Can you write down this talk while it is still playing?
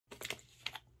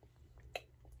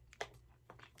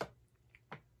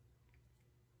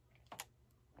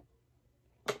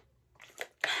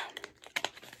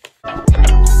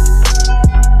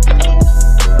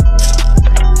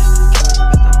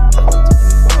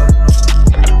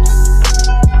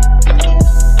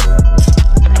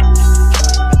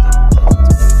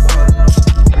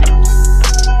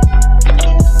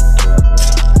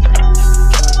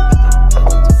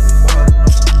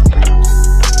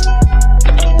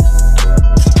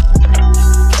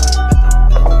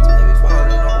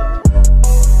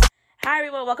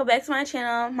my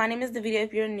channel. My name is Davida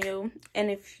if you're new,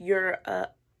 and if you're a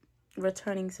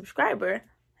returning subscriber,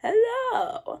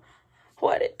 hello.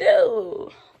 What it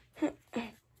do?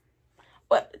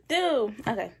 What it do?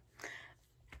 Okay.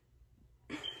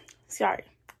 Sorry.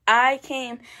 I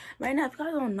came right now. If you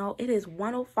guys don't know, it is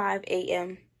 1:05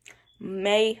 a.m.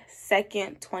 May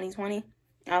 2nd, 2020.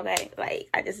 Okay, like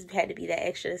I just had to be that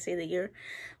extra to say the year,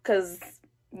 because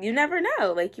you never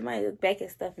know. Like, you might look back at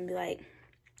stuff and be like,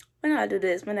 when did I do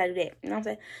this? When did I do that? You know what I'm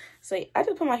saying? So I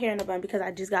just put my hair in a bun because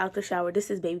I just got out the shower. This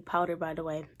is baby powder, by the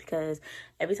way, because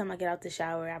every time I get out the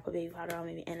shower, I put baby powder on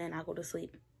me and then I go to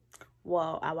sleep.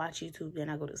 Well, I watch YouTube,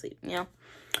 then I go to sleep, you know?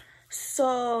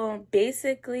 So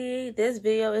basically, this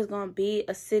video is going to be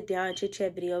a sit down and chit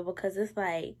chat video because it's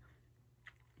like,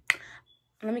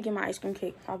 let me get my ice cream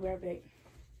cake. I'll be right back.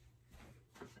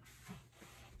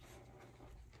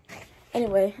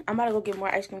 Anyway, I'm about to go get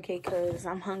more ice cream cake because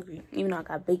I'm hungry, even though I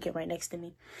got bacon right next to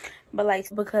me. But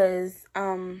like, because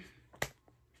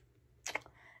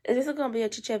this is gonna be a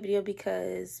chit chat video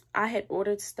because I had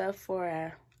ordered stuff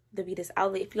for DAVIDA'S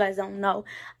outlet. If you guys don't know,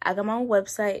 I got my own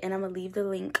website, and I'm gonna leave the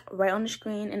link right on the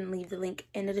screen and leave the link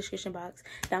in the description box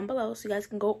down below so you guys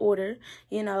can go order.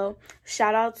 You know,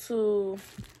 shout out to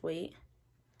wait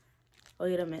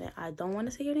a minute, I don't want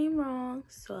to say your name wrong,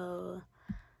 so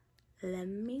let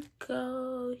me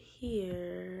go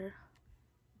here.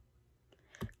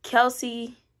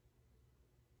 Kelsey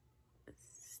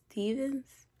Stevens.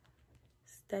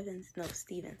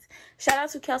 Shout out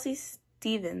to Kelsey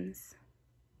Stevens.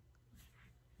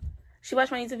 She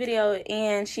watched my YouTube video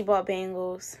and she bought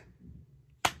bangles.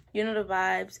 You know the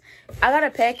vibes. I got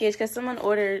a package because someone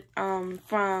ordered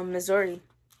from Missouri.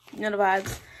 You know the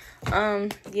vibes.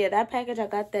 Yeah, that package, I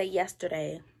got that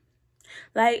yesterday.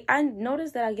 Like, I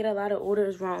noticed that I get a lot of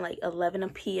orders around like 11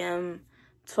 p.m,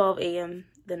 12 a.m.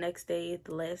 the next day,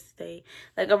 the last day.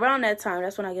 Like, around that time,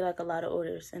 that's when I get like a lot of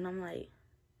orders. And I'm like,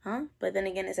 huh? But then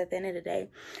again, it's at the end of the day.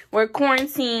 We're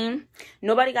quarantined.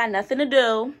 Nobody got nothing to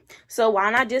do. So why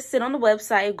not just sit on the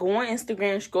website, go on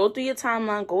Instagram, scroll through your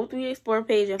timeline, go through your Explore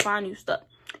page, and find new stuff.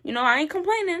 You know, I ain't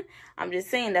complaining. I'm just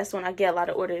saying that's when I get a lot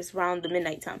of orders around the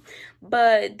midnight time.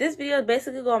 But this video is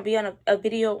basically going to be on a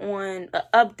video on an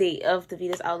update of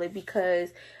DAVIDA'S outlet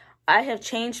because I have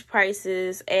changed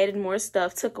prices, added more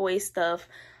stuff, took away stuff,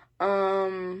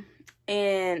 and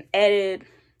added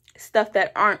stuff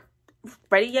that aren't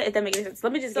ready yet, if that makes sense.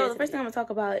 Let me just the first thing I'm going to talk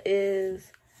about is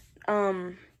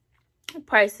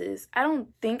prices. I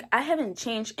haven't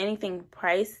changed anything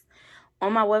price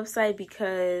on my website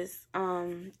because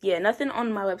yeah, nothing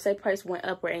on my website price went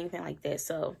up or anything like that,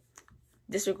 so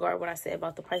disregard what I said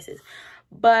about the prices.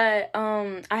 But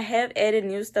I have added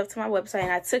new stuff to my website,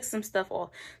 and I took some stuff off.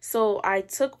 So I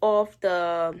took off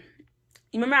you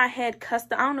remember I had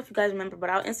custom, I don't know if you guys remember,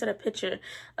 but I'll insert a picture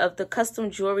of the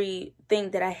custom jewelry thing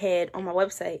that I had on my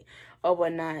website or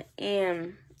whatnot.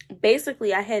 And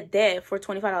basically, I had that for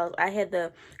 $25. I had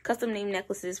the custom name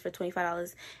necklaces for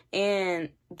 $25. And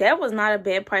that was not a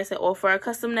bad price at all for a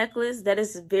custom necklace. That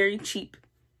is very cheap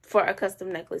for a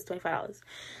custom necklace, $25.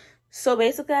 So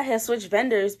basically, I had switched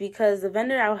vendors because the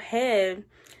vendor I had,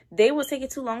 they would take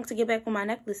it too long to get back with my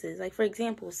necklaces. Like, for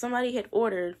example, somebody had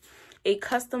ordered a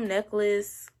custom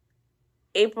necklace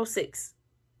April 6th.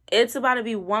 It's about to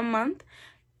be 1 month.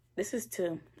 This is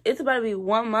 2. It's about to be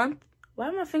 1 month. Why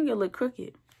does my finger look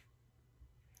crooked?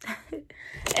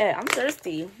 Yeah, I'm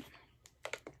thirsty.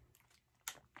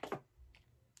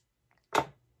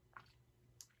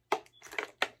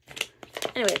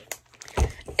 Anyway,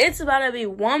 it's about to be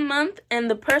 1 month, and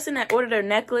the person that ordered their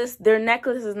necklace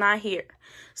is not here.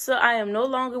 So I am no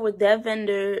longer with that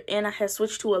vendor, and I have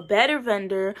switched to a better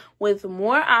vendor with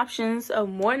more options of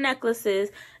more necklaces.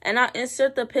 And I'll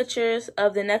insert the pictures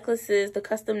of the necklaces, the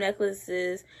custom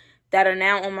necklaces that are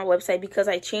now on my website because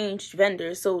I changed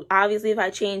vendors. So obviously, if I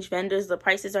change vendors, the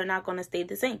prices are not going to stay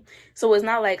the same. So it's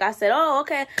not like I said, oh,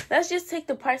 okay, let's just take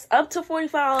the price up to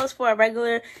 $45 for a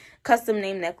regular custom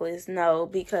name necklace. No,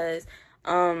 because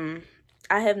I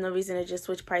have no reason to just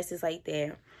switch prices like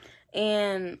that.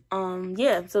 And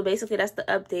yeah, so basically that's the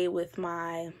update with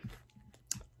my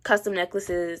custom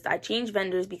necklaces. I changed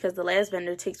vendors because the last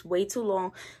vendor takes way too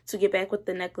long to get back with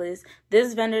the necklace.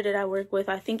 This vendor that I work with,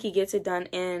 I think he gets it done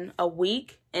in a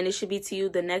week, and it should be to you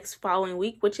the next following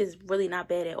week, which is really not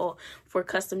bad at all for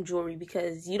custom jewelry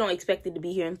because you don't expect it to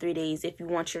be here in 3 days if you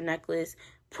want your necklace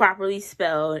properly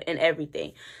spelled and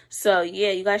everything. So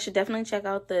yeah, you guys should definitely check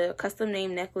out the custom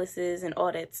name necklaces and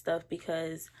all that stuff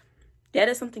because that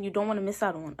is something you don't want to miss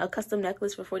out on. A custom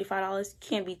necklace for $45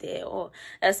 can't beat that at all.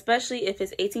 Especially if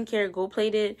it's 18 karat gold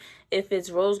plated, if it's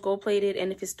rose gold plated,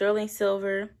 and if it's sterling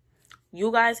silver.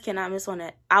 You guys cannot miss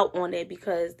out on it,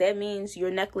 because that means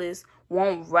your necklace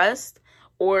won't rust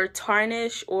or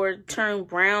tarnish or turn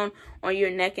brown on your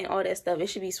neck and all that stuff. It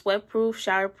should be sweat proof,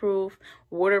 shower proof,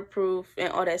 waterproof,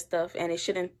 and all that stuff, and it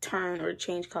shouldn't turn or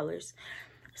change colors.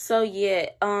 So yeah,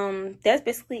 that's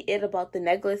basically it about the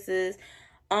necklaces.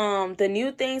 The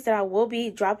new things that I will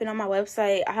be dropping on my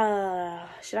website,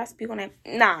 should I speak on it?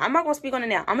 Nah, I'm not gonna speak on it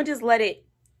now. I'm gonna just let it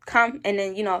come and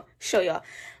then, you know, show y'all.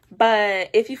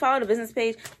 But if you follow the business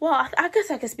page, well, I guess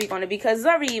I can speak on it because it's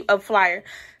already a flyer.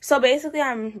 So basically,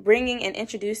 I'm bringing and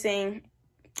introducing,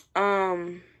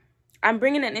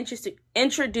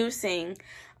 introducing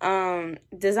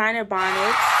designer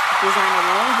bonnets, designer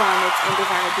long bonnets, and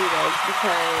designer do-rags,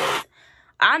 because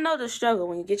I know the struggle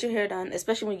when you get your hair done,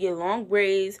 especially when you get long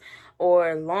braids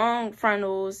or long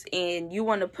frontals and you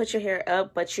want to put your hair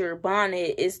up, but your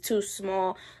bonnet is too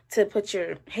small to put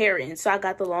your hair in. So I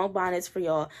got the long bonnets for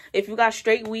y'all. If you got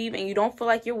straight weave and you don't feel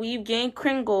like your weave getting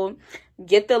crinkled,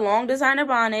 get the long designer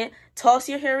bonnet, toss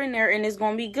your hair in there, and it's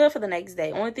going to be good for the next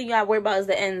day. Only thing you got to worry about is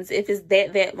the ends if it's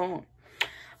that long.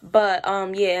 But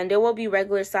yeah, and there will be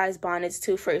regular size bonnets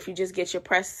too for if you just get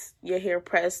your hair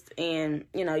pressed and,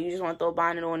 you know, you just want to throw a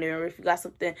bonnet on there, or if you got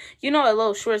something, you know, a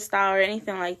little short style or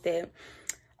anything like that.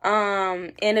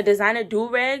 And the designer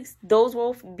do-rags, those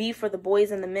will be for the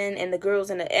boys and the men and the girls,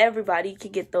 and everybody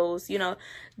can get those, you know.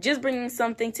 Just bringing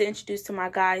something to introduce to my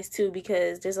guys too,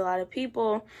 because there's a lot of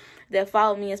people that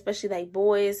follow me, especially like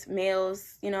boys,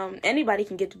 males, you know. Anybody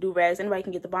can get the do-rags, anybody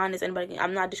can get the bonnets, anybody can,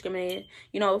 I'm not discriminating,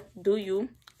 you know. Do you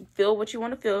feel what you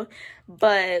want to feel,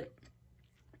 but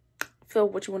feel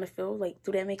what you want to feel, like,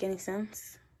 do that make any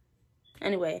sense?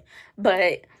 Anyway,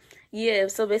 but yeah,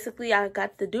 so basically I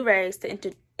got the do-rags to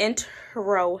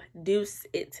introduce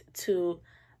it to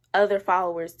other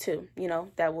followers too, you know,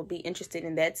 that will be interested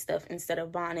in that stuff instead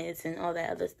of bonnets and all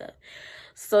that other stuff.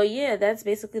 So yeah, that's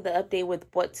basically the update with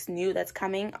what's new that's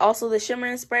coming. Also, the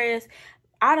shimmering sprays,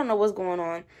 I don't know what's going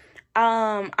on.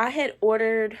 I had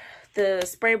ordered the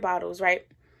spray bottles, right?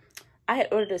 I had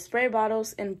ordered the spray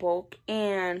bottles in bulk,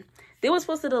 and they were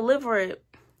supposed to deliver it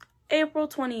April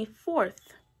 24th.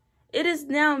 It is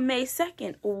now May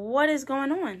 2nd. What is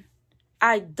going on?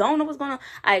 I don't know what's going on.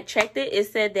 I checked it. It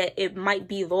said that it might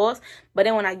be lost, but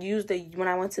then when I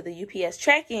went to the UPS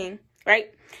tracking,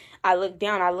 right? I looked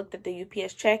down. I looked at the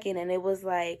UPS tracking, and it was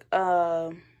like,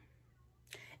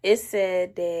 it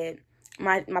said that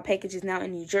my package is now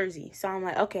in New Jersey. So I'm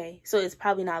like, okay, so it's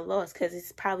probably not lost because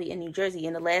it's probably in New Jersey.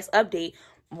 And the last update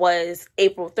was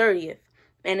April 30th.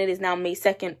 And it is now May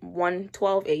 2nd,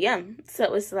 1:12 a.m.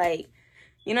 So it's like,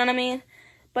 you know what I mean?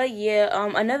 But yeah,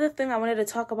 another thing I wanted to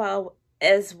talk about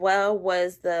as well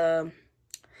was the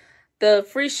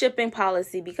free shipping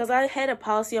policy, because I had a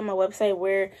policy on my website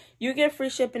where you get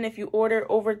free shipping if you order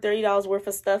over $30 worth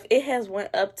of stuff. It has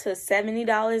went up to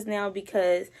 $70 now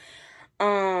because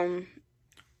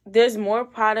there's more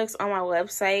products on my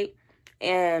website,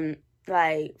 and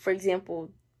like, for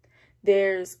example,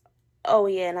 there's, oh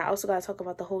yeah, and I also got to talk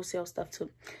about the wholesale stuff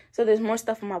too. So there's more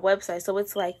stuff on my website. So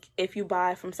it's like, if you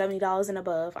buy from $70 and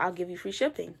above, I'll give you free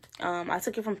shipping. I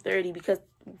took it from 30 because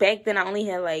back then I only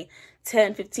had like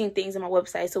 10, 15 things on my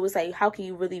website. So it's like, how can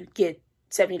you really get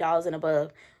 $70 and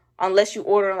above unless you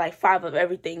order like 5 of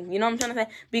everything? You know what I'm trying to say?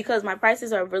 Because my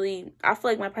prices are really, I feel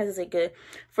like my prices are good.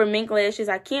 For mink lashes,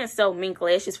 I can't sell mink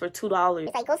lashes for $2.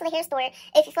 It's like, go to the hair store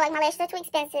if you feel like my lashes are too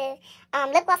expensive.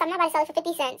 Lip gloss, I'm not going to sell it for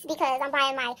 50 cents because I'm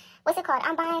buying my, what's it called?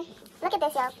 I'm buying, look at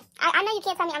this, y'all. I know you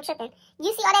can't tell me I'm tripping.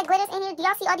 You see all that glitters in here? Do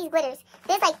y'all see all these glitters?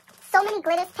 There's like so many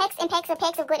glitters, packs and packs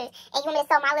of glitters. And you want me to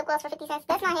sell my lip gloss for 50 cents?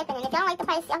 That's not happening. If y'all don't like the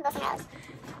price, y'all can go somewhere else.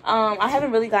 I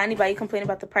haven't really got anybody complaining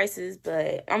about the prices,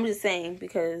 but I'm just saying,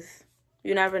 because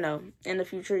you never know. In the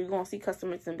future, you're going to see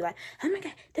customers and be like, oh my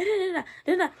God, da-da-da-da,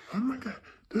 da-da. Oh my God,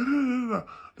 da-da-da-da,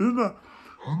 da-da.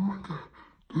 Oh my God,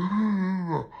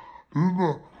 da-da-da-da,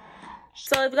 da-da.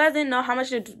 So if you guys didn't know how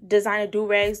much the designer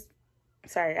do-rags,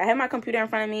 sorry, I have my computer in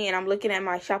front of me and I'm looking at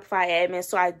my Shopify admin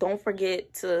so I don't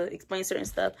forget to explain certain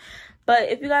stuff. But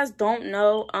if you guys don't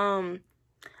know,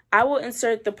 I will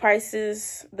insert the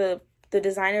prices, the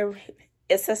designer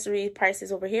accessory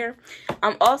prices over here.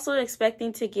 I'm also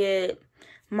expecting to get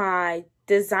my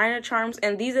designer charms,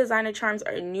 and these designer charms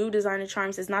are new designer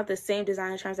charms. It's not the same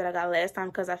designer charms that I got last time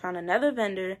because I found another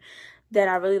vendor that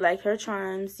I really like her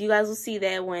charms. You guys will see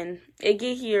that when it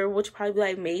get here, which probably be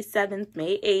like May 7th,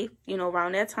 May 8th, you know,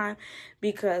 around that time,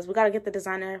 because we got to get the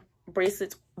designer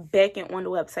bracelets back and on the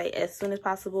website as soon as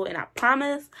possible. And I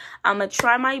promise I'm going to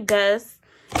try my best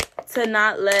to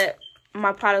not let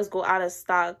my products go out of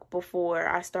stock before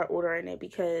I start ordering it,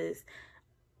 because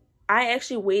I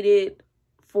actually waited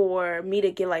for me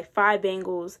to get like 5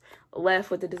 bangles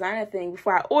left with the designer thing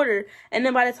before I ordered. And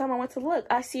then by the time I went to look,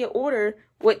 I see an order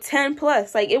with 10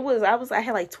 plus. Like I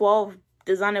had like 12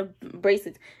 designer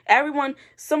bracelets.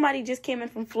 Somebody just came in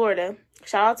from Florida.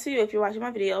 Shout out to you if you're watching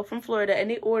my video, from Florida, and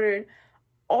they ordered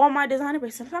all my designer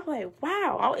bracelets. I'm like,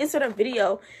 wow. I'll insert a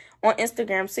video on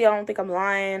Instagram so y'all don't think I'm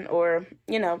lying, or,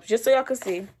 you know, just so y'all can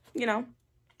see, you know.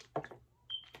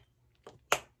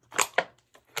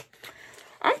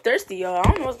 I'm thirsty, y'all. I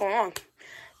don't know what's going on.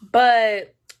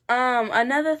 But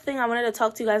another thing I wanted to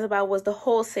talk to you guys about was the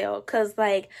wholesale, because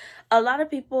like a lot of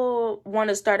people want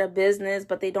to start a business,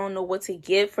 but they don't know what to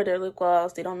get for their lip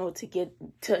gloss. They don't know what to get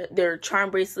to their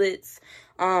charm bracelets,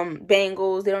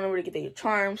 bangles. They don't know where to get their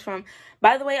charms from.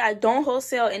 By the way, I don't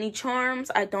wholesale any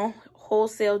charms. I don't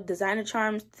wholesale designer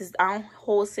charms. I don't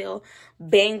wholesale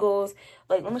bangles.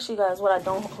 Like, let me show you guys what I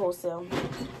don't wholesale.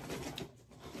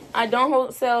 I don't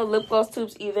wholesale lip gloss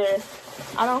tubes either.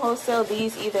 I don't wholesale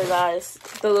these either, guys.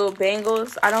 The little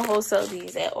bangles. I don't wholesale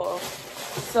these at all.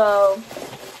 So,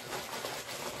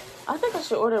 I think I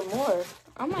should order more.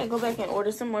 I might go back and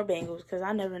order some more bangles, because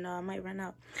I never know. I might run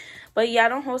out. But yeah, I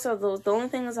don't wholesale those. The only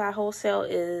things I wholesale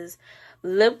is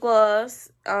lip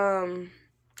gloss. And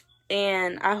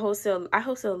I wholesale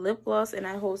lip gloss, and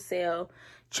I wholesale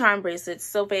charm bracelets.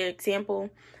 So, for example,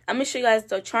 I'm going to show you guys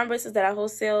the charm bracelets that I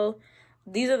wholesale.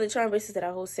 These are the charm bracelets that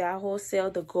I wholesale. I wholesale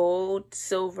the gold,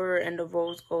 silver, and the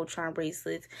rose gold charm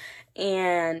bracelets.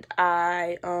 And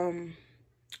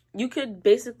you could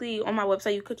basically, on my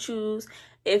website, you could choose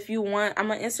if you want. I'm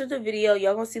going to insert the video.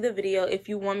 Y'all going to see the video if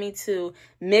you want me to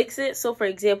mix it. So, for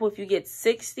example, if you get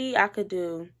 60, I could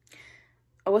do,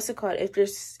 what's it called?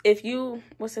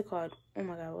 What's it called? Oh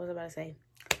my God, what was I about to say?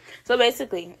 So,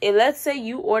 basically, let's say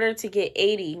you order to get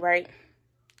 80, right?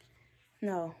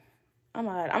 No. Oh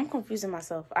my God, I'm confusing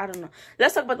myself. I don't know.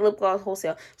 Let's talk about the lip gloss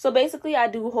wholesale. So basically, I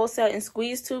do wholesale in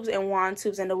squeeze tubes and wand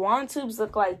tubes. And the wand tubes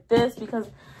look like this, because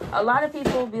a lot of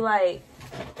people be like,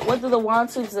 what do the wand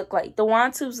tubes look like? The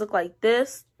wand tubes look like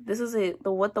this. This is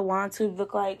what the wand tubes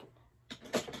look like.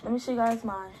 Let me show you guys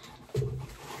my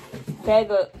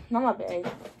bag of, not my bag.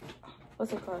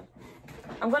 What's it called?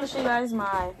 I'm going to show you guys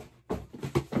my,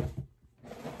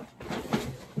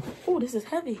 oh, this is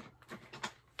heavy.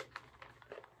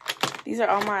 These are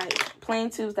all my plain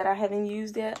tubes that I haven't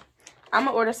used yet. I'm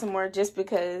going to order some more just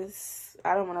because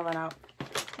I don't want to run out.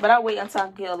 But I'll wait until I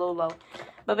get a little low.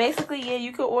 But basically, yeah,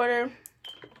 you could order.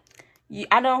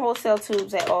 I don't wholesale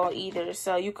tubes at all either.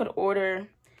 So you could order.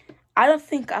 I don't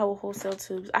think I will wholesale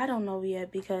tubes. I don't know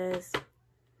yet because,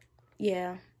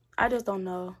 yeah, I just don't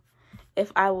know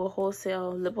if I will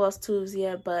wholesale lip gloss tubes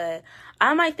yet. But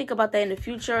I might think about that in the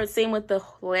future. Same with the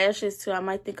lashes too. I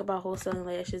might think about wholesaling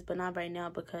lashes, but not right now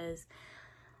because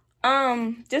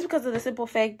just because of the simple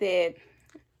fact that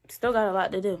still got a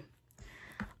lot to do.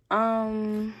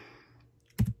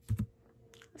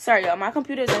 Sorry y'all, my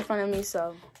computer's in front of me,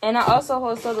 so. And I also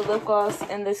wholesale the lip gloss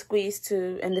and the squeeze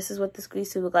tube, and this is what the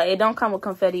squeeze tube look like. It don't come with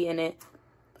confetti in it.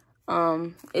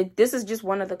 This is just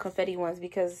one of the confetti ones,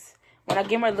 because when I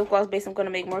get my lip gloss base, I'm going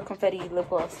to make more confetti lip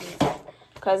glosses,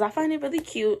 because I find it really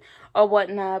cute or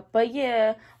whatnot. But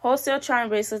yeah, wholesale charm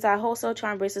bracelets. I wholesale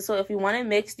charm bracelets. So if you want it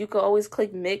mixed, you could always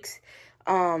click mix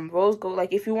rose gold.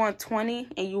 Like if you want 20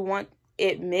 and you want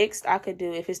it mixed, I could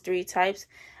do, if it's 3 types,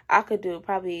 I could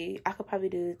probably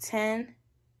do 10.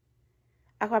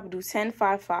 I could probably do 10,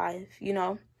 5, 5, you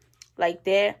know, like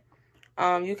that.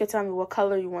 You can tell me what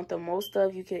color you want the most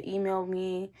of. You can email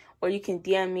me or you can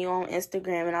DM me on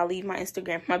Instagram, and I'll leave my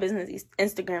Instagram, my business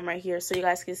Instagram right here so you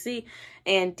guys can see,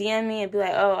 and DM me and be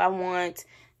like, oh, I want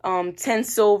 10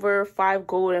 silver, 5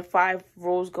 gold, and 5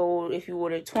 rose gold if you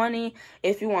order 20.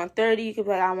 If you want 30, you could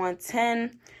be like, I want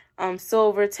 10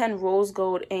 silver, 10 rose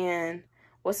gold, and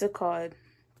what's it called?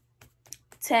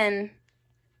 10,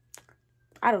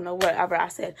 I don't know, whatever I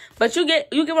said. But you get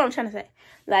what I'm trying to say.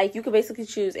 Like, you could basically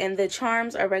choose. And the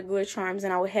charms are regular charms.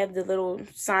 And I would have the little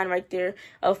sign right there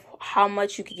of how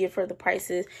much you could get for the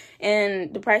prices.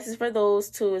 And the prices for those,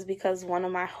 too, is because one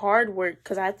of my hard work,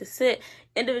 because I have to sit,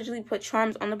 individually put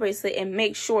charms on the bracelet and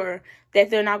make sure that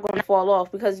they're not going to fall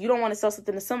off. Because you don't want to sell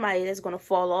something to somebody that's going to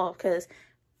fall off. Because,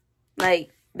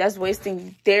 like, that's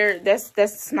wasting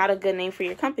that's not a good name for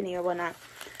your company or whatnot.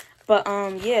 But,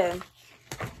 yeah.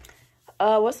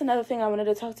 What's another thing I wanted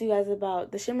to talk to you guys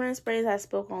about? The shimmering sprays, I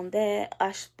spoke on that.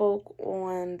 I spoke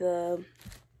on the,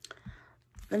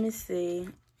 let me see.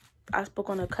 I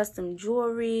spoke on the custom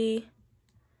jewelry.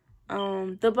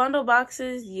 The bundle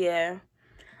boxes, yeah.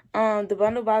 The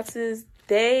bundle boxes,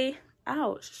 I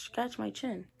ouch, scratch my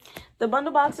chin. The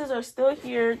bundle boxes are still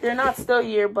here. They're not still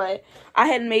here, but I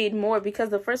had made more because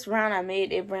the first round I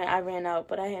made, I ran out,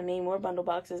 but I had made more bundle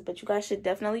boxes. But you guys should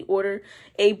definitely order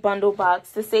a bundle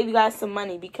box to save you guys some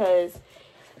money, because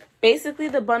basically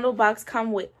the bundle box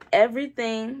come with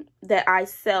everything that I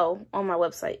sell on my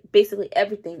website. Basically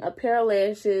everything. A pair of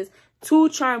lashes, 2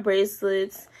 charm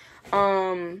bracelets,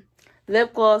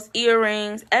 lip gloss,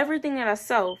 earrings, everything that I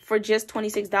sell for just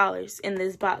 $26 in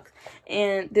this box.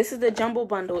 And this is the jumbo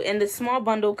bundle. And the small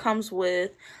bundle comes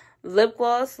with lip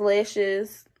gloss,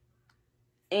 lashes,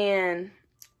 and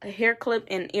a hair clip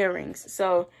and earrings.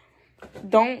 So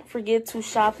don't forget to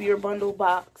shop your bundle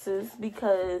boxes,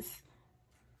 because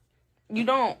you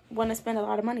don't want to spend a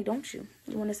lot of money, don't you?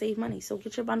 You want to save money. So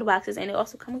get your bundle boxes, and they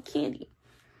also come with candy.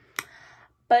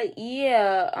 But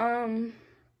yeah,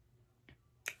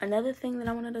 another thing that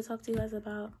I wanted to talk to you guys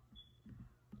about,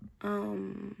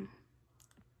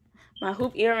 my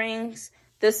hoop earrings.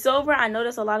 The silver, I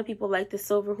noticed a lot of people like the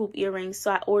silver hoop earrings,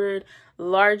 so I ordered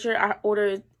larger. I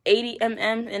ordered 80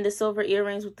 mm in the silver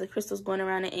earrings with the crystals going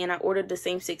around it, and I ordered the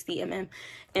same 60 mm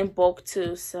in bulk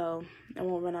too, so I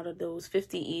won't run out of those.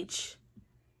 50 each.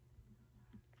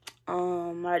 I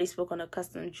already spoke on the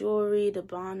custom jewelry, the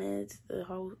bonnets, the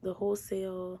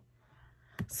wholesale.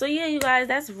 So yeah, you guys,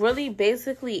 that's really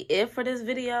basically it for this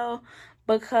video,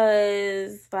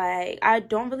 because like I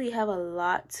don't really have a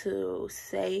lot to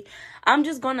say. I'm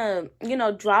just gonna, you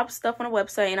know, drop stuff on the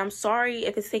website, and I'm sorry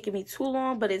if it's taking me too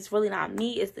long, but it's really not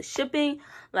me, it's the shipping.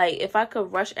 Like, if I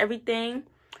could rush everything,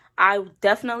 I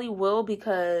definitely will,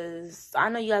 because I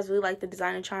know you guys really like the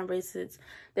designer charm bracelets.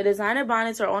 The designer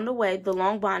bonnets are on the way, the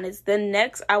long bonnets. Then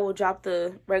next I will drop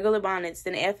the regular bonnets.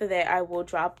 Then after that I will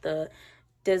drop the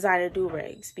designer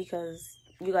do-rags, because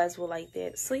you guys will like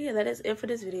that. So yeah, that is it for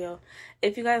this video.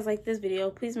 If you guys like this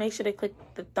video, please make sure to click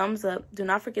the thumbs up. Do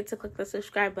not forget to click the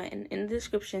subscribe button in the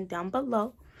description down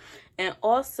below. And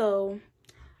also,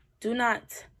 do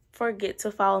not forget to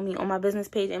follow me on my business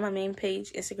page and my main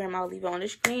page, Instagram. I'll leave it on the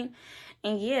screen.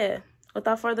 And yeah,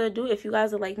 without further ado, if you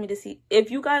guys would like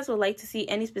to see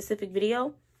any specific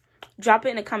video, drop it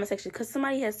in the comment section, because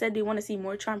somebody has said they want to see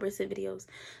more charm bracelet videos.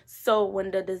 So when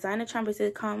the designer charm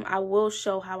bracelet come, I will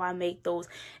show how I make those.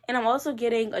 And I'm also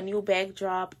getting a new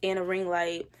backdrop and a ring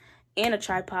light and a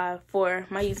tripod for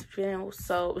my YouTube channel.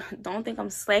 So don't think I'm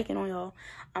slacking on y'all.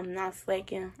 I'm not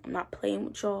slacking. I'm not playing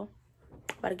with y'all.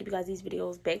 I'm about to give you guys these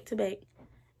videos back to back.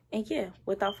 And yeah,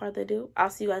 without further ado, I'll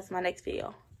see you guys in my next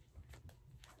video.